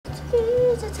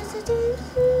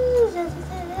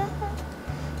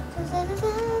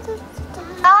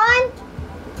On,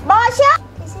 Marsha.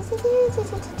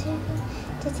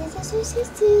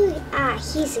 Ah,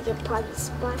 here's a good parking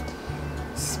spot.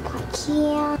 Park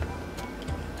here.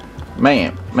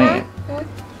 Ma'am, Huh?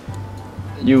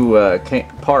 you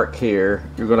can't park here.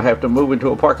 You're going to have to move into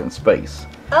a parking space.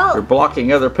 You're Oh,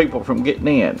 blocking other people from getting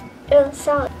in. oh,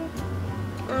 sorry.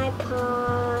 I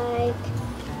park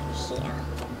here.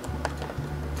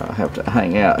 I have to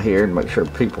hang out here and make sure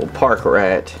people park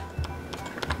right.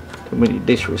 Too many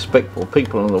disrespectful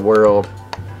people in the world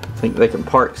think they can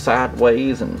park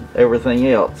sideways and everything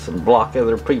else and block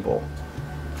other people.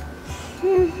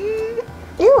 Ooh,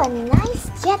 a nice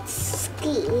jet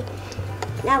ski.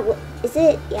 Now, is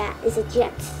it? Yeah, it's a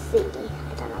jet ski. I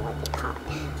don't know what they call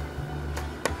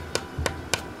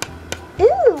it.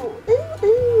 Ooh.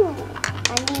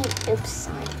 Oops,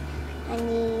 sorry. I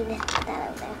need that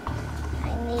over there. I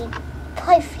need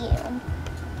perfume.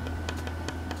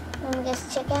 Let me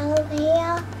just check out over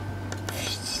here.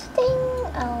 Sting,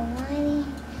 almighty.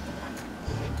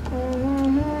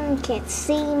 Can't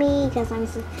see me because I'm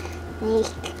so weak.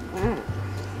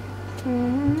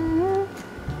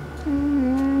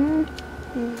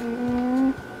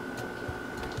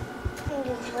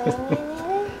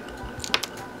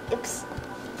 Oops.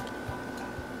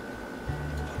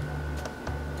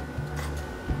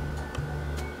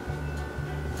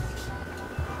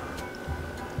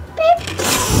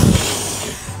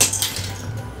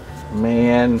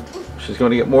 Man, she's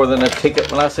going to get more than a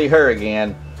ticket when I see her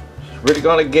again. She's really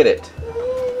going to get it.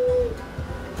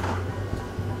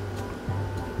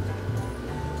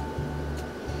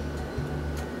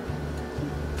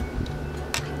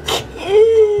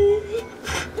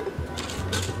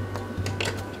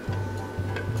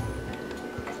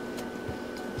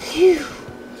 Phew.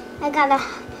 I gotta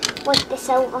work this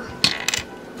over.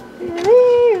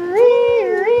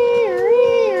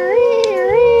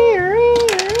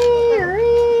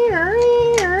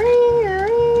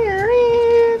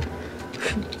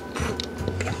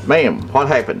 Ma'am, what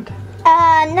happened?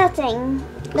 Nothing.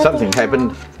 Something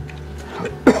happened.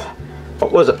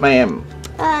 What was it, ma'am?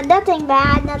 Nothing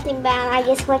bad, nothing bad. I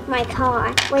just wrecked my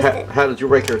car. How did you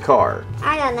wreck your car?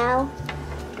 I don't know.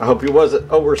 I hope you wasn't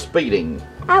over speeding.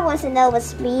 I wasn't over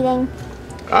speeding.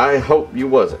 I hope you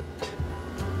wasn't.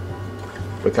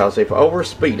 Because if over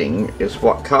speeding is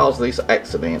what caused this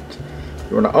accident,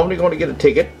 you are not only going to get a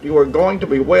ticket, you are going to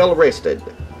be well arrested.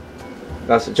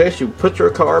 I suggest you put your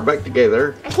car back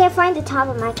together. I can't find the top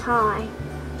of my car.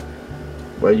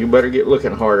 Well, you better get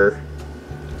looking harder.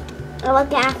 I'll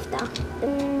look after.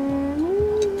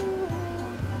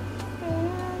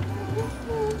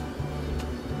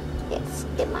 Let's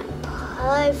get my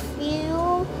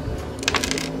perfume.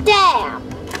 Damn!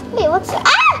 Wait, what's that?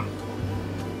 Ah!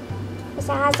 This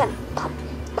has a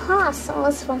pass on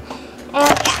this one.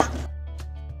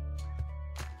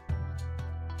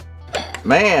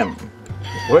 Ma'am,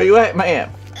 where you at, ma'am?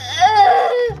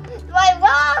 My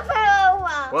wall fell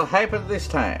over. What happened this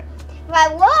time? My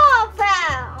wall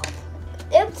fell.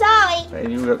 Oops, sorry.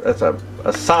 And that's a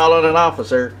assault on an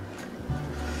officer.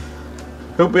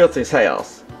 Who built this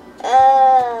house?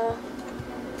 I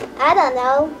don't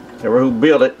know. Never who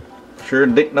built it. Sure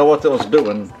didn't know what they was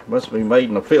doing. Must be made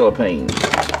in the Philippines.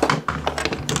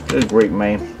 Good grief,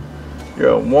 man. You're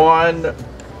a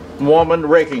one-woman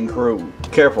wrecking crew.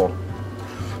 Careful.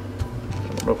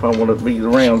 I don't know if I want to be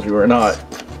around you or not.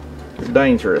 You're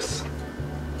dangerous.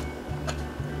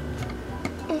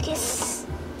 I guess.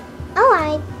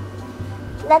 Alright.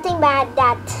 Nothing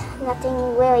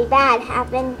really bad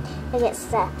happened. I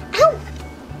guess, ow!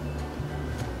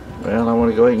 Well, I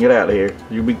want to go ahead and get out of here.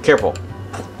 You be careful.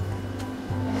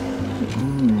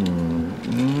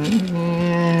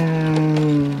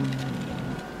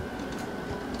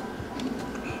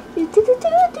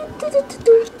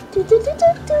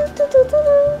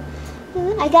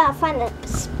 I gotta find a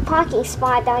parking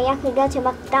spot though. You have to go to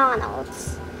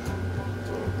McDonald's.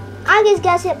 I'll just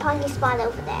go to the parking spot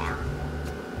over there.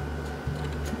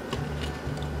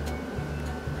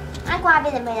 I'm going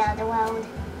in the middle of the road.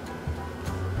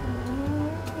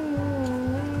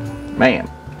 Ma'am,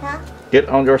 Huh? get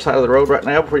on your side of the road right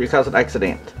now before you cause an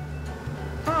accident.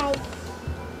 Alright.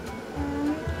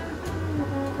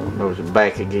 Oh, no, you're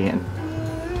back again.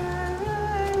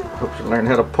 Hope you learn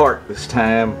how to park this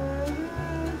time.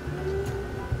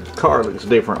 Car looks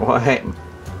different. What happened?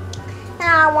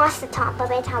 I watched the top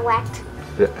of it. I wrecked.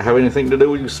 Did it have anything to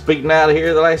do with you speeding out of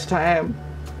here the last time?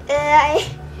 I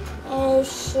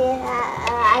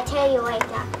tell you later.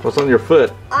 What's on your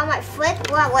foot? On my foot?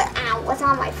 Ow, what's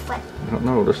on my foot? I don't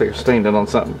know. Looks like you're standing on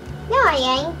something. No,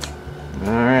 I ain't.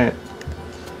 Alright.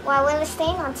 Well, I want to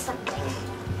stand on something.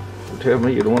 Tell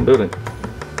me you don't want to do it.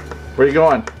 Where you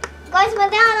going? Going to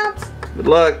McDonald's. Good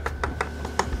luck.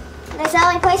 That's the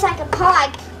only place I can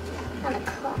park. On a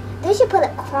car. They should put a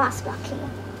crosswalk here.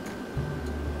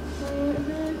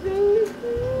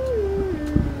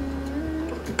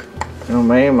 No,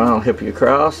 ma'am, I'll help you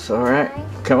across. Alright.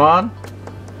 Come on.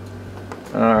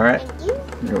 Alright. Thank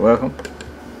you. You're welcome.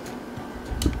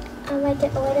 I'd like to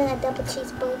order a double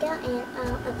cheeseburger and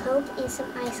a Coke and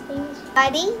some ice cream.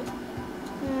 Ready?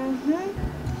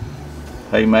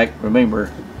 Hey, Mac, remember,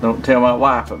 don't tell my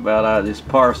wife about this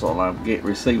parcel I'm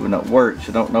receiving at work.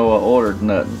 She don't know I ordered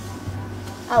nothing.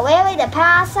 Oh, really? The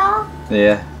parcel?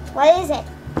 Yeah. What is it?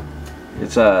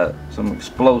 It's some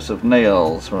explosive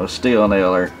nails from a steel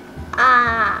nailer.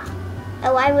 Ah.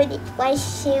 Oh, why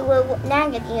she will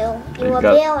nag at you? You a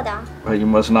builder. Well, you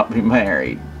must not be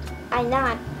married. I'm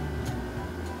not.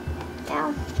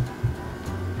 Now.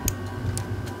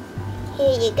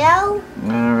 Here you go.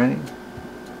 Alright.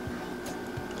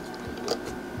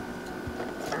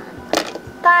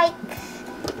 Bike.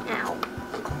 Ow.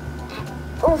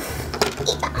 Oof.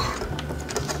 Yeah.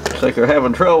 Looks like you're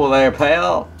having trouble there,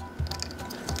 pal.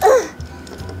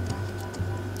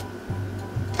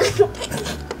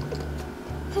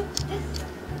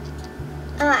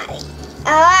 Alright.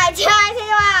 Alright, time to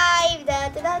drive.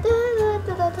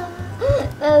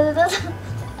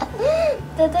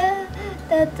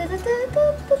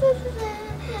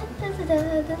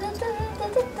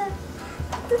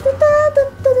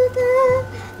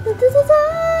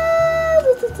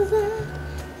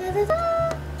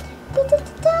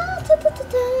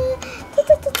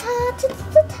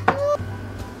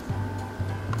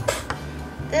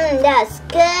 That's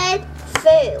good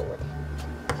food.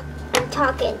 I'm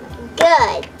talking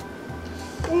good.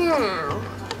 Now.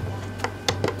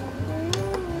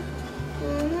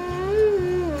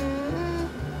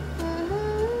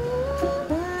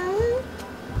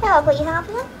 Hello, please help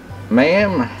me?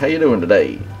 Ma'am, how you doing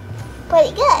today?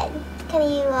 Pretty good. Can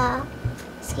you,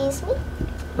 excuse me?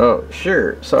 Oh,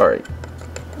 sure. Sorry.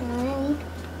 Alright.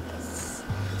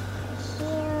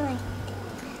 Here.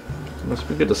 Must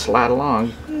be good to slide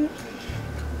along.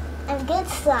 I'm good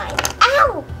slide.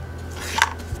 Ow!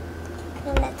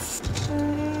 And let's.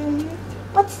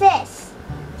 What's this?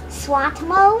 SWAT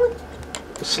mode?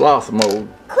 Sloth mode.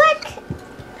 Quick!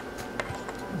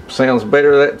 Sounds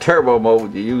better than that turbo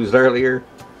mode you used earlier.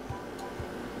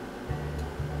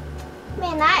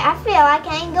 Man, I feel like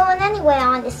I ain't going anywhere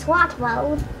on the SWAT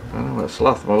mode. I know that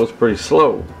sloth mode's pretty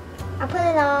slow. I put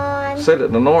it on. Set it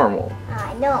to normal.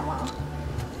 Normal.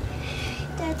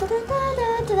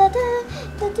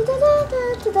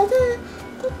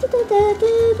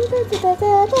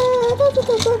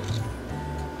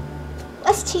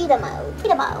 Let's cheetah mode.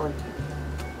 Cheetah mode.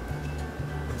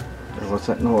 What's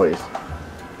that noise?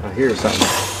 I hear something.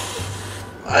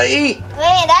 Hey!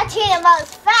 Man, that cheetah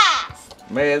mode's fast.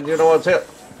 Man, you know what's it?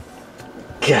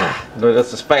 God, no,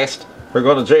 that's just fast. We're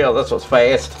going to jail. That's what's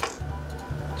fast.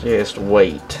 Just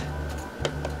wait.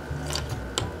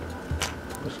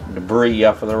 There's debris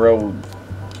off of the road.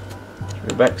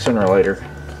 Be back sooner or later.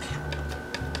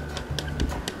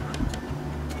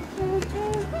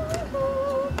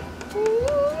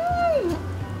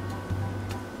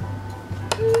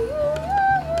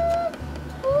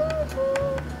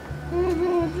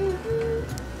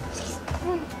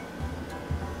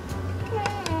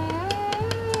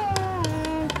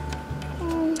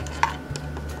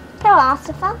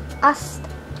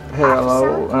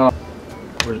 Hello.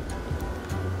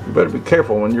 You better be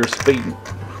careful when you're speeding.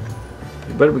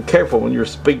 You better be careful when you're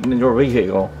speeding in your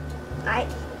vehicle. I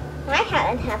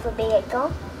hadn't have a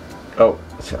vehicle. Oh,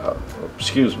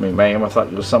 excuse me, ma'am. I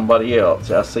thought you were somebody else.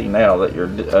 I see now that you're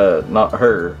not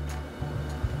her.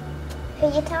 Who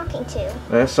you talking to?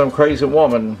 That's some crazy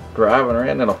woman driving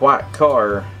around in a white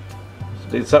car.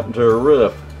 She did something to her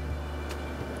roof.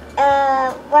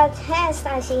 What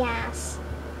hairstyle she has?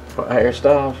 What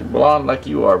hairstyle? She's blonde like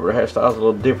you are, but her hairstyle's a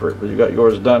little different. But you got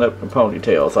yours done up in a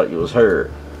ponytail. I thought you was her.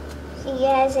 She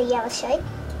has a yellow shirt.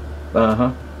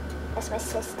 Uh-huh. That's my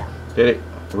sister. Did it?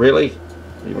 Really?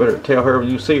 You better tell her when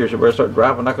you see her. She better start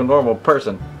driving like a normal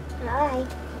person. Alright.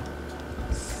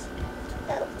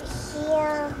 Over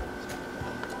here.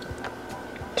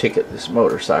 Ticket. This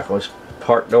motorcycle is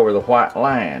parked over the white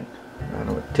line. I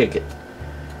know a ticket.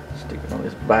 Stick it on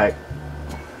his back.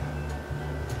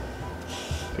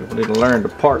 People need to learn to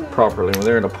park properly when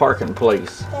they're in a parking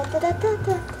place.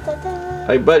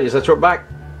 Hey, buddy, is that your bike?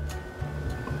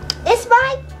 This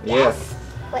bike? Yeah. Yes.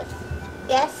 Wait.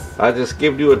 Yes. I just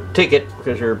gave you a ticket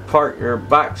because your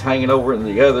bike's hanging over in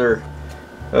the other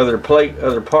other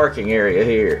parking area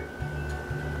here.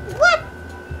 What?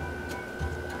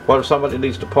 What if somebody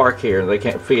needs to park here and they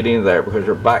can't fit in there because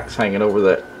your bike's hanging over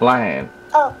that line?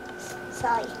 Oh,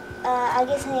 sorry. I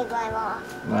guess I need to climb off.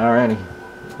 Alrighty.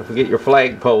 Don't forget your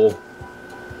flagpole.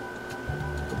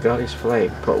 Got his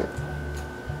flagpole.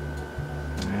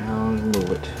 Now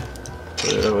move it.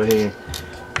 Put it over here.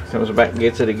 Comes back and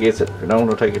gets it, he gets it. If you don't,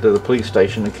 he'll take it to the police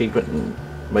station and keep it and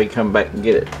may come back and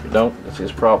get it. If you don't, that's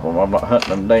his problem. I'm not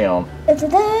hunting him down.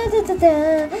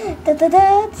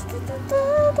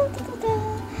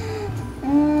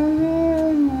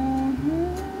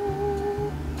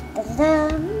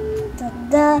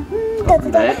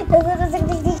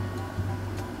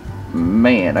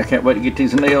 Man, I can't wait to get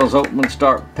these nails open and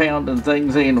start pounding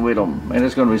things in with them. Man,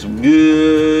 it's going to be some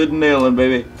good nailing,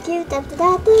 baby.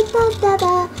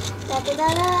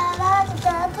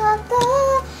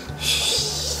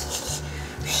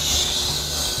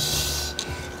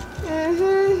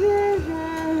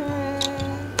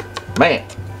 Man.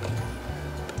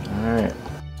 Alright.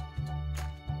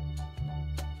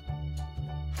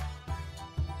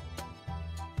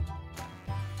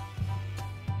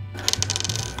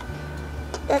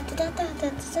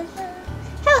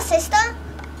 Hello, sister.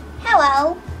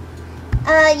 Hello.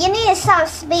 You need to stop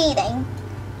speeding.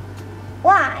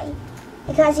 Why?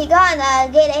 Because you're gonna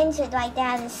get injured like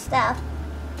that and stuff.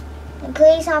 The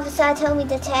police officer told me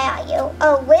to tell you.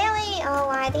 Oh, really?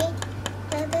 Alrighty.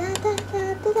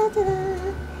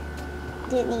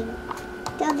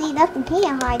 Don't need nothing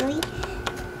here, hardly.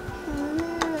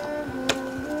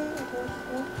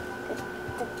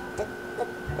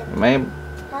 Ma'am?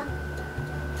 Huh?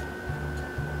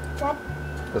 What?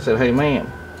 I said, hey, ma'am.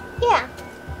 Yeah.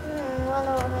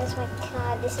 Where's my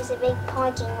car? This is a big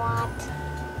parking lot.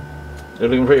 You're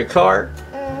looking for your car?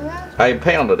 Mm-hmm. I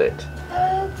pounded it.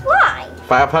 Why?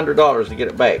 $500 to get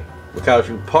it back because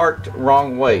you parked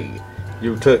wrong way.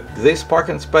 You took this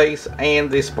parking space and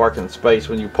this parking space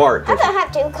when you parked. I don't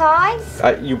have two cars.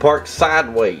 You parked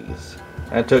sideways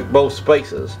and took both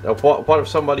spaces. Now, what if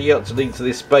somebody else needs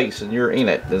this space and you're in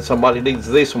it? Then somebody needs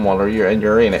this one and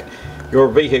you're in it. Your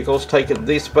vehicle's taking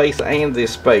this space and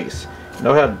this space. You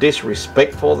know how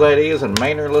disrespectful that is and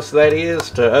mannerless that is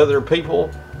to other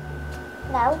people?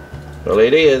 No. Well,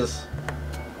 it is.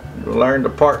 You learn to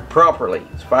park properly.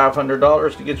 It's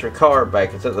 $500 to get your car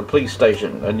back. It's at the police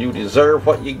station, and you deserve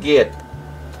what you get.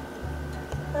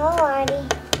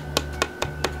 Alrighty.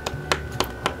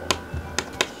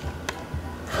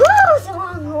 Whew, it's a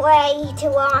long way to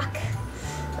walk.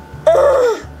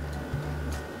 Ugh.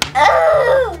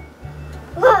 Ugh.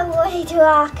 Long way to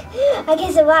walk. I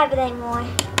can't survive it anymore.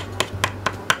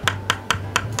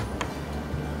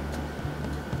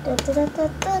 I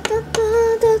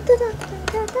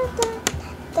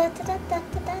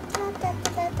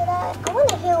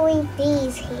wonder who leave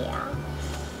these here.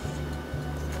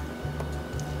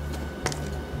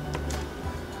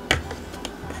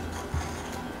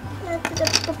 I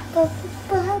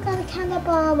gotta count up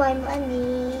all my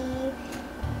money.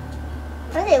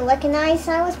 I didn't recognize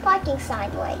I was parking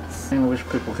sideways. I wish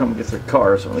people come and get their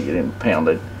cars when they get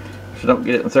impounded. If you don't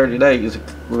get it in 30 days,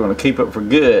 we're going to keep it for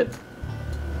good.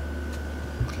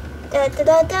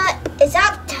 It's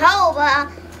October.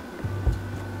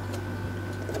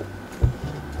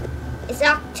 It's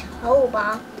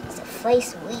October. It's the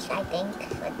first week, I think.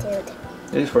 But dude.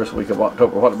 It is first week of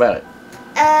October. What about it?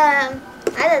 I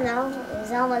don't know.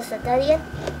 It's almost the 30th.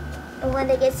 But when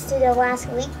it gets to the last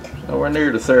week. Nowhere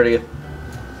near the 30th.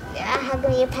 Yeah, how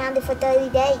come you pounded for 30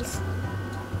 days?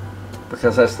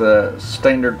 Because that's the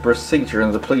standard procedure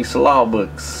in the police law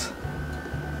books.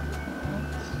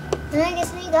 I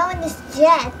guess we go in this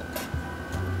jet.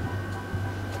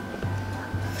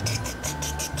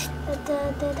 Was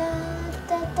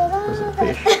it a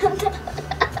fish?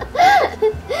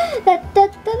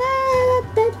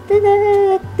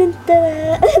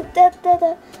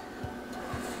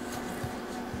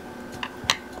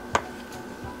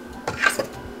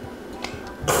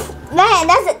 Man,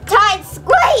 that's a tight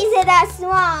squeeze in that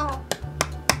swamp.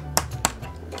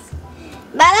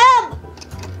 Madam!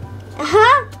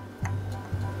 Huh?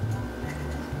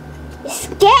 You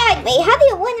scared me. How do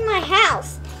you win in my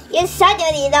house? You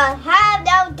suddenly don't have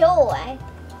no door.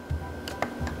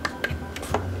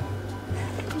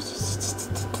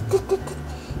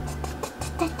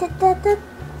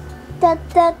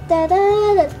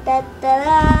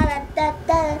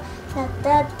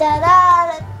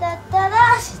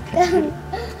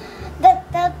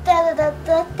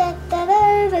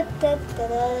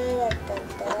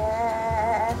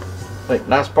 Hey,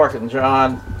 nice parking,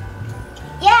 John.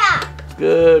 Yeah.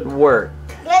 Good work.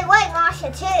 Good work,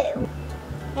 Marsha, too.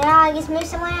 Yeah, I just moved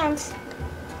some rounds.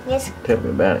 Yes. Tell me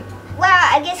about it. Well,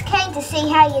 I just came to see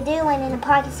how you're doing in the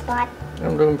parking spot.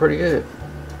 I'm doing pretty good.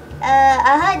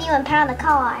 I heard you impound a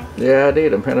car. Yeah, I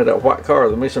did. Impounded that white car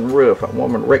with a missing roof. That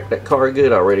woman wrecked that car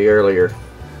good already earlier.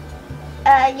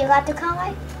 You got the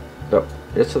car? Oh,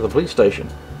 it's at the police station.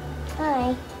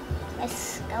 Alright.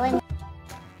 Let's go in.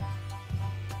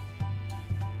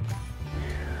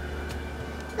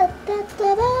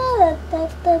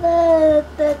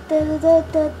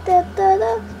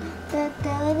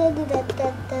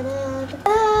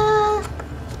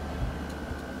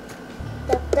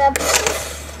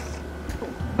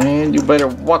 Man, you better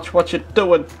watch what you're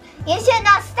doing. You should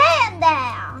not stand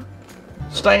there.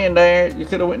 Stand there. You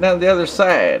could have went down the other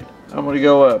side. I'm gonna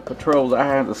go patrol the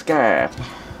eye of the sky.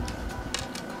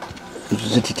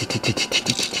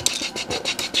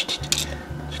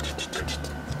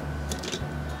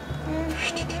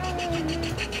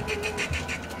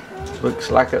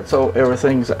 Looks like it's all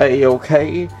everything's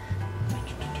a-okay.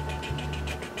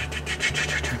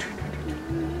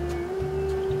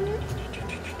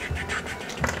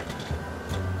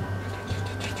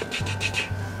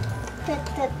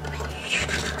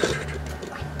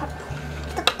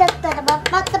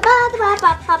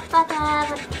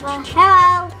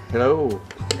 Hello. Hello.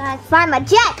 Gotta find my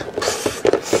jet.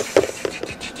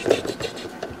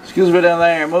 Excuse me down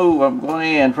there. Move. I'm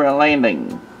going in for a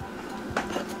landing.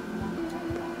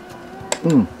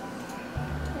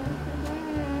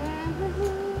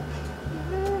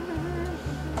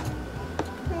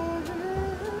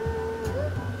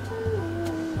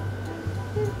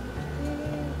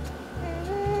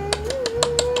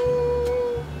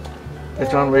 Hey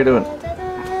John, what are you doing?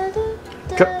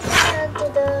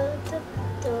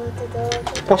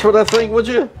 Watch for that thing, would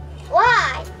you?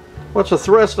 Why? What's the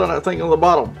thrust on that thing on the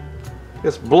bottom?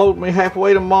 It's blowed me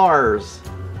halfway to Mars.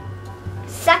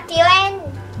 Sucked you in?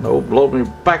 No, blowed me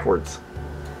backwards.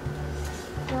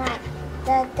 Right.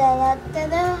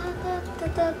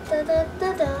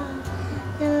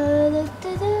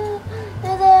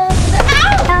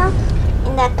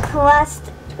 In the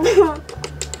crust.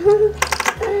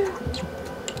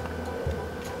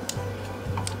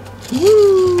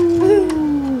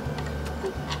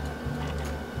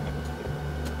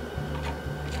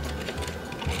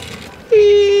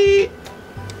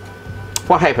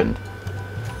 What happened?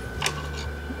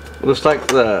 Looks like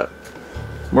the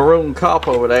maroon cop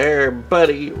over there,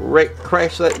 buddy,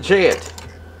 crashed that jet.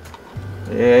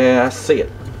 Yeah, I see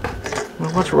it.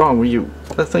 Well, what's wrong with you?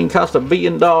 That thing cost $1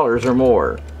 billion or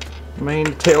more. You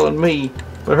mean telling me,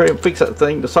 but hurry and fix that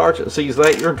thing. The sergeant sees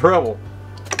that, you're in trouble.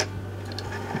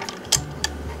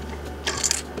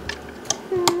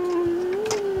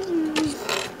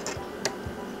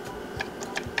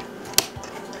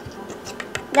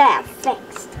 There,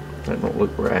 fixed. That don't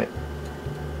look right.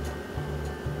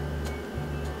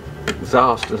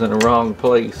 Exhaust is in the wrong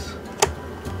place.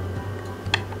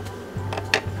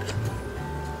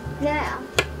 Now.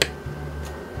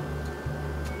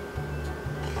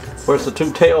 Where's the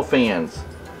 2 tail fins?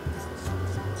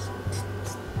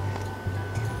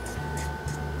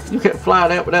 You can't fly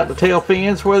it out without the tail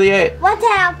fins. Where are they at? What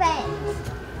happened?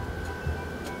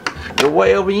 They're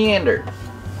way over yonder.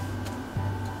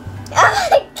 Oh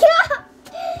my god!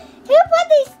 Who put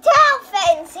these tail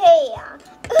fins here?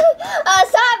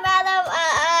 Sorry, madam.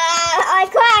 I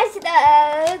crashed.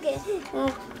 Okay.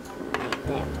 Right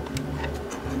there.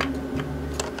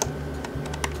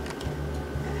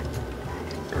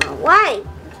 Alright.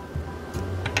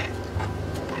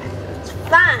 It's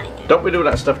fine. Don't be doing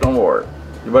that stuff no more.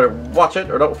 You better watch it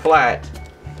or don't fly it.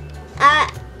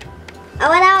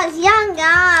 When I was younger,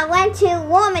 I went to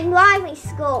woman driving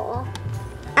school.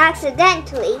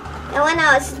 Accidentally, and when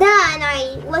I was done,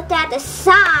 I looked at the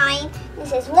sign. It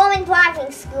says "Woman Driving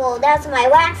School." That's my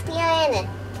last year in it.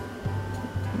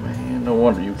 Man, no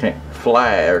wonder you can't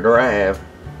fly or drive.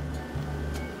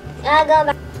 I go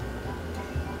back.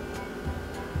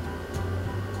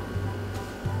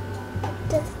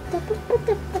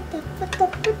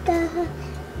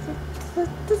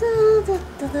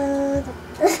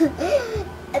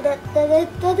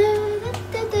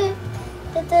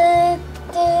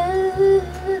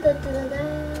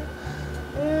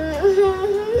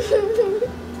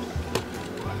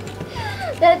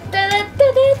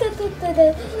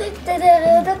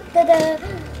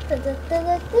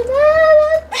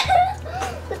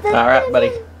 Alright,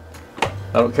 buddy.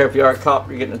 I don't care if you are a cop,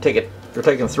 you're getting a ticket. You're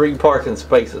taking 3 parking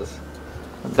spaces.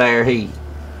 There he.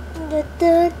 Hey,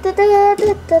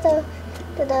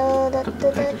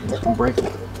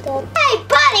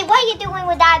 buddy, what are you doing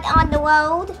with that on the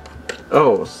road?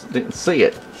 Oh, didn't see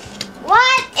it. What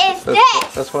What is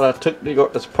this? That's what I took to go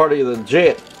as part of the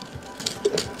jet.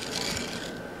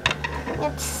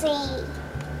 Let's see.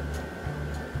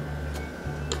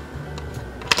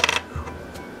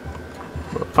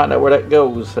 We'll find out where that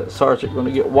goes. That sergeant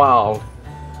gonna get wild.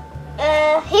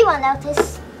 He won't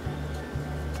notice.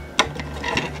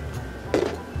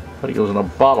 But he goes in the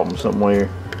bottom somewhere.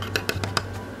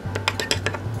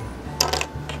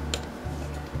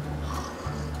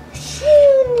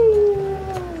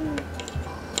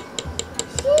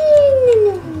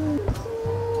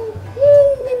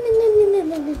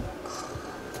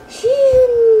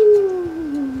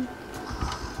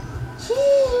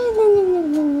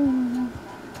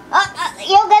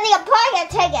 You're getting a parking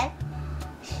ticket.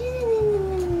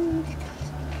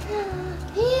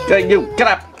 Okay, you get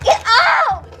up. Get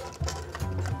out!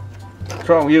 What's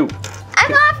wrong with you?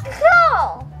 I'm off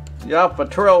patrol. You're off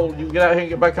patrol. You get out here and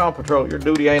get back on patrol. Your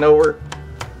duty ain't over.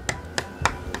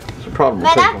 What's the problem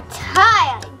with But I'm people?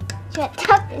 tired. Should have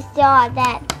took this job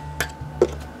then.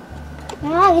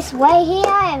 Now I just wait here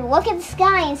and look at the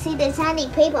sky and see there's any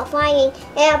people flying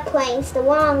airplanes the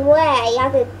wrong way. I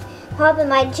could hop in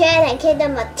my jet and give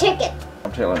them a ticket.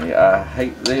 I'm telling you, I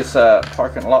hate this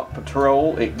parking lot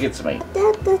patrol. It gets me.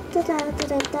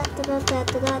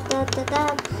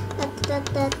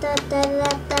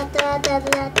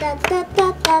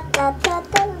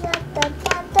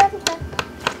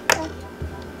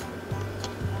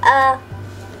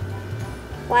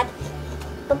 What?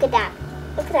 Look at that.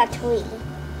 Look at that tree.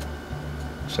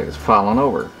 Looks like it's falling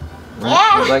over. Right?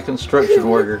 Yeah. It's like construction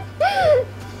worker.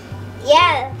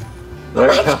 Yeah. There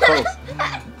it goes.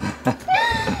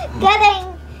 Getting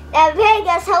the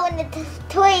Vegas holding the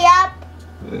tree up.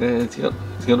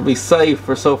 It's gonna be safe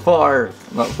for so far,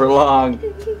 not for long.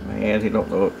 Man, he don't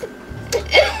know it.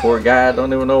 Poor guy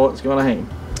don't even know what's gonna happen.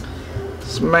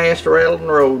 Smashed, rattled, and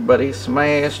rolled, buddy.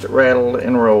 Smashed, rattled,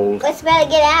 and rolled. Let's better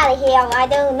get out of here. I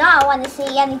do not want to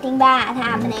see anything bad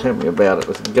happening. Tell me about it.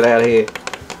 Let's get out of here.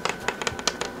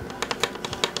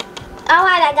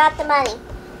 Alright, I got the money.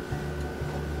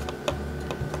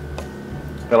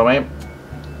 Hello, ma'am.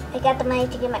 I got the money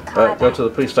to get my car Go back. to the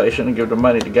police station and give the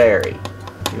money to Gary.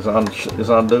 He's on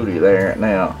duty there right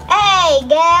now. Hey,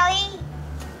 Gary.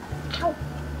 Ow.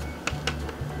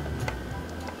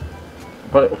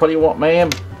 What do you want, ma'am?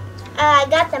 I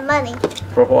got the money.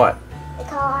 For what? The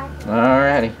car.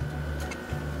 Alrighty.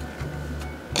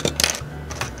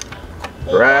 Here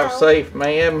you Drive go. safe,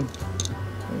 ma'am.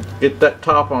 Get that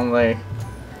top on there.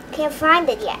 Can't find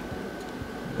it yet.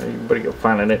 You better go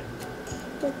finding it.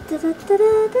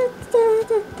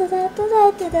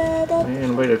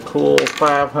 Man, wait a cool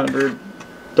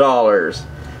 $500.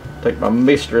 Take my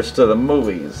mistress to the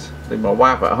movies. Leave my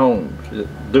wife at home. She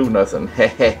doesn't do nothing.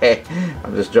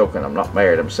 I'm just joking. I'm not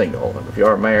married. I'm single. If you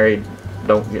are married,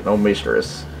 don't get no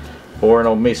mistress. Or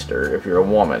no mister if you're a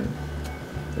woman.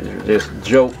 These are just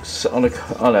jokes on a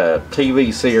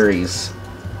TV series.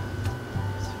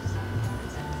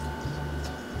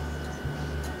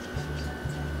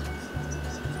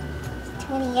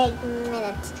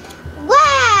 Minutes.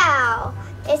 Wow!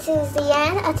 This is the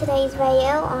end of today's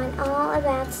video on All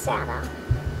About Santa.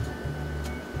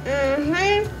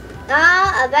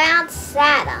 All About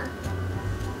Santa.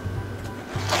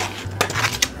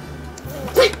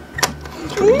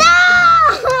 No!